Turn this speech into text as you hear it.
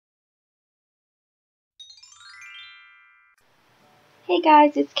Hey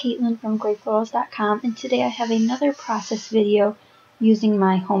guys, it's Katelyn from Florals.com, and today I have another process video using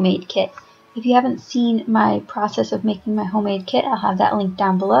my homemade kit. If you haven't seen my process of making my homemade kit, I'll have that linked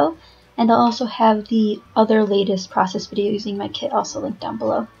down below, and I'll also have the other latest process video using my kit also linked down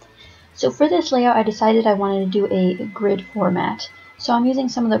below. So for this layout, I decided I wanted to do a grid format. So I'm using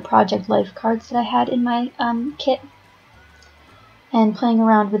some of the Project Life cards that I had in my kit and playing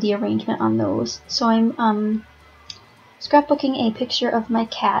around with the arrangement on those. So I'm scrapbooking a picture of my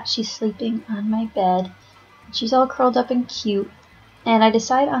cat. She's sleeping on my bed. She's all curled up and cute. And I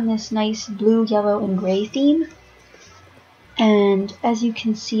decide on this nice blue, yellow, and gray theme. And as you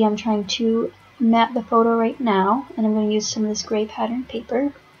can see, I'm trying to map the photo right now. And I'm going to use some of this gray pattern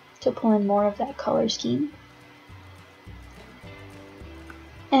paper to pull in more of that color scheme.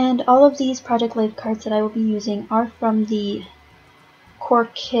 And all of these Project Life cards that I will be using are from the core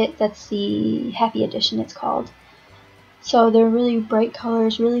kit. That's the Happy Edition, it's called. So they're really bright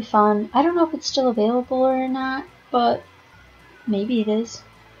colors, really fun. I don't know if it's still available or not, but maybe it is.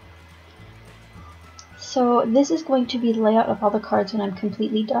 So this is going to be the layout of all the cards when I'm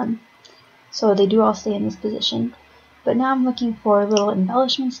completely done. So they do all stay in this position. But now I'm looking for little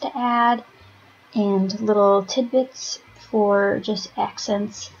embellishments to add and little tidbits for just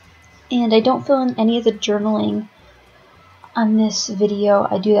accents. And I don't fill in any of the journaling on this video.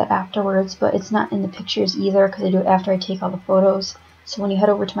 I do that afterwards, but it's not in the pictures either because I do it after I take all the photos. So when you head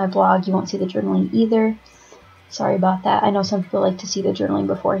over to my blog, you won't see the journaling either. Sorry about that. I know some people like to see the journaling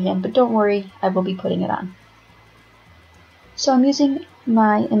beforehand, but don't worry, I will be putting it on. So I'm using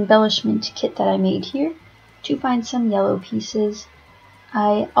my embellishment kit that I made here to find some yellow pieces.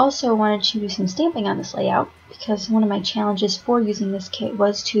 I also wanted to do some stamping on this layout because one of my challenges for using this kit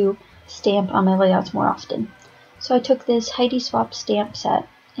was to stamp on my layouts more often. So I took this Heidi Swap stamp set,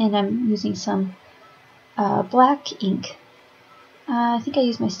 and I'm using some black ink. I think I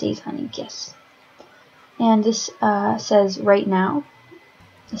used my Stays On ink, yes. And this says right now.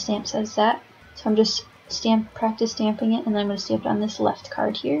 The stamp says that. So I'm just practice stamping it, and then I'm going to stamp it on this left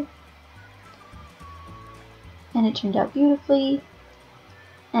card here. And it turned out beautifully.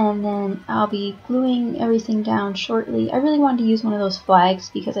 And then I'll be gluing everything down shortly. I really wanted to use one of those flags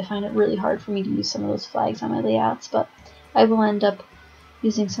because I find it really hard for me to use some of those flags on my layouts, but I will end up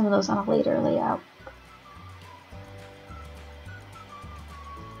using some of those on a later layout.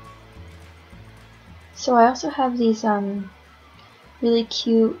 So I also have these really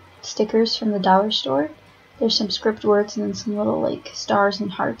cute stickers from the dollar store. There's some script words and then some little like stars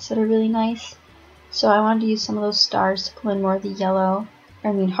and hearts that are really nice. So I wanted to use some of those stars to pull in more of the yellow.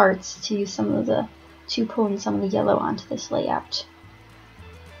 Hearts, to use some of to pull in some of the yellow onto this layout.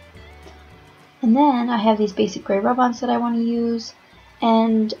 And then I have these basic gray rub-ons that I want to use,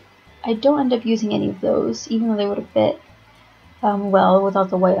 and I don't end up using any of those, even though they would have fit well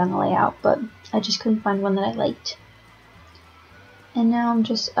without the white on the layout, but I just couldn't find one that I liked. And now I'm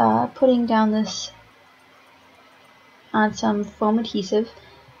just putting down this on some foam adhesive,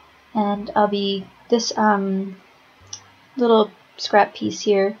 and this little scrap piece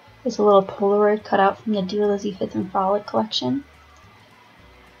here is a little Polaroid cutout from the Dear Lizzie Fits and Frolic collection.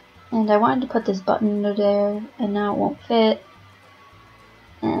 And I wanted to put this button under there, and now it won't fit.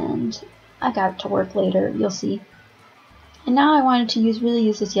 And I got it to work later, you'll see. And now I wanted to really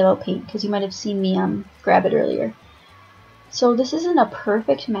use this yellow paint, because you might have seen me grab it earlier. So this isn't a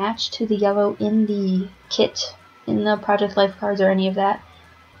perfect match to the yellow in the kit, in the Project Life cards or any of that,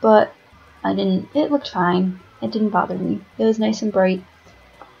 but it looked fine. It didn't bother me. It was nice and bright.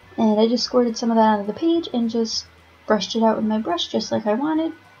 And I just squirted some of that onto the page and just brushed it out with my brush just like I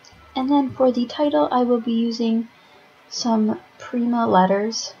wanted. And then for the title, I will be using some Prima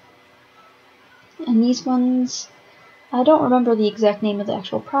letters. And these ones, I don't remember the exact name of the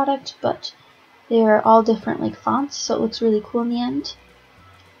actual product, but they're all different like fonts, so it looks really cool in the end.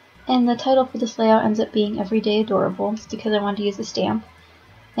 And the title for this layout ends up being Everyday Adorable because I wanted to use the stamp.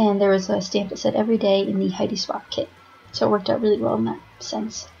 And there was a stamp that said Everyday in the Heidi Swap kit. So it worked out really well in that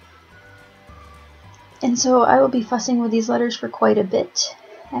sense. And so I will be fussing with these letters for quite a bit,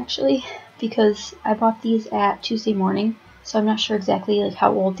 actually, because I bought these at Tuesday morning, so I'm not sure exactly like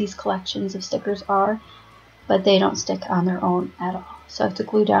how old these collections of stickers are, but they don't stick on their own at all. So I have to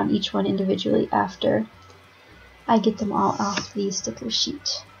glue down each one individually after I get them all off the sticker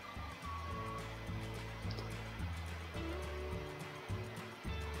sheet.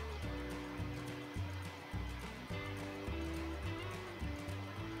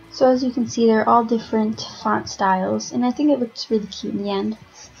 So as you can see, they're all different font styles, and I think it looks really cute in the end.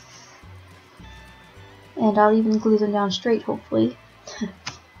 And I'll even glue them down straight, hopefully.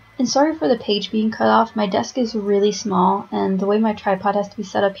 And sorry for the page being cut off. My desk is really small, and the way my tripod has to be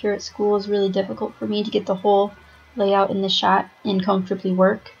set up here at school is really difficult for me to get the whole layout in the shot and comfortably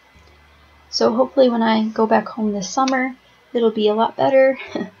work. So hopefully when I go back home this summer, it'll be a lot better.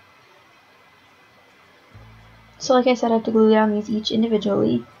 So like I said, I have to glue down these each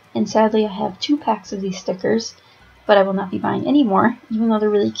individually, and sadly I have 2 packs of these stickers, but I will not be buying any more, even though they're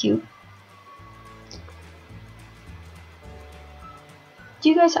really cute. Do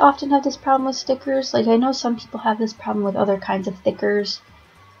you guys often have this problem with stickers? Like, I know some people have this problem with other kinds of thickers,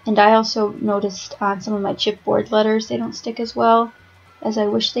 and I also noticed on some of my chipboard letters they don't stick as well as I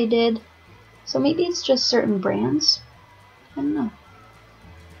wish they did. So maybe it's just certain brands. I don't know.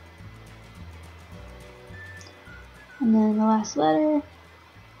 And then the last letter,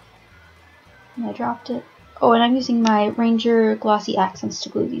 and I dropped it. Oh, and I'm using my Ranger Glossy Accents to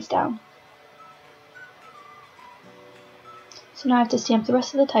glue these down. So now I have to stamp the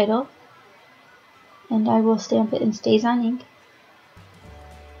rest of the title, and I will stamp it in Stays on Ink.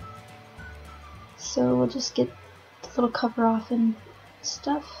 So we'll just get the little cover off and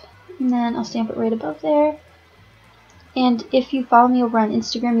stuff, and then I'll stamp it right above there. And if you follow me over on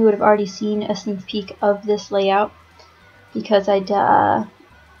Instagram, you would have already seen a sneak peek of this layout, because I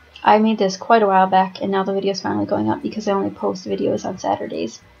made this quite a while back, and now the video is finally going up because I only post videos on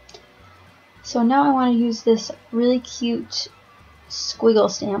Saturdays. So now I want to use this really cute squiggle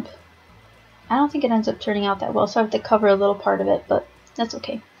stamp. I don't think it ends up turning out that well, so I have to cover a little part of it, but that's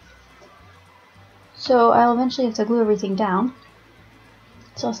okay. So I'll eventually have to glue everything down.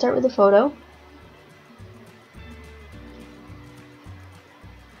 So I'll start with the photo.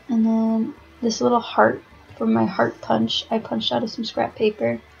 And then this little heart from my heart punch, I punched out of some scrap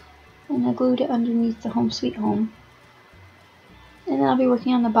paper, and I glued it underneath the Home Sweet Home. And then I'll be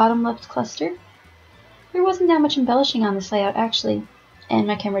working on the bottom left cluster. There wasn't that much embellishing on this layout, actually. And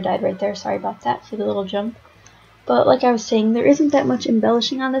my camera died right there, sorry about that for the little jump. But like I was saying, there isn't that much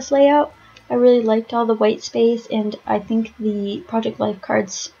embellishing on this layout. I really liked all the white space, and I think the Project Life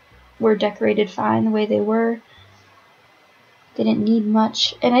cards were decorated fine the way they were. They didn't need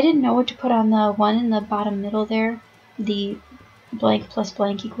much. And I didn't know what to put on the one in the bottom middle there. The blank plus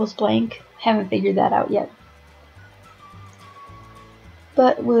blank equals blank. Haven't figured that out yet.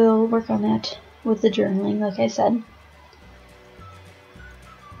 But we'll work on that with the journaling, like I said.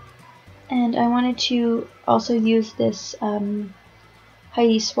 And I wanted to also use this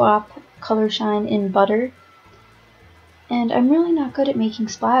Heidi Swap Color Shine in Butter. And I'm really not good at making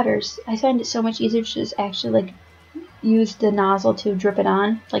splatters. I find it so much easier to just actually like use the nozzle to drip it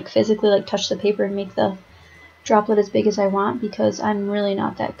on, like physically like touch the paper and make the droplet as big as I want, because I'm really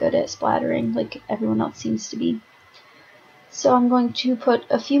not that good at splattering like everyone else seems to be. So I'm going to put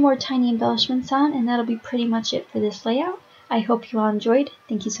a few more tiny embellishments on, and that'll be pretty much it for this layout. I hope you all enjoyed.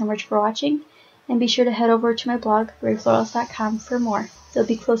 Thank you so much for watching, and be sure to head over to my blog, RayFlorals.com, for more. There'll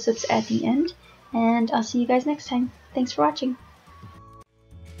be close-ups at the end, and I'll see you guys next time. Thanks for watching.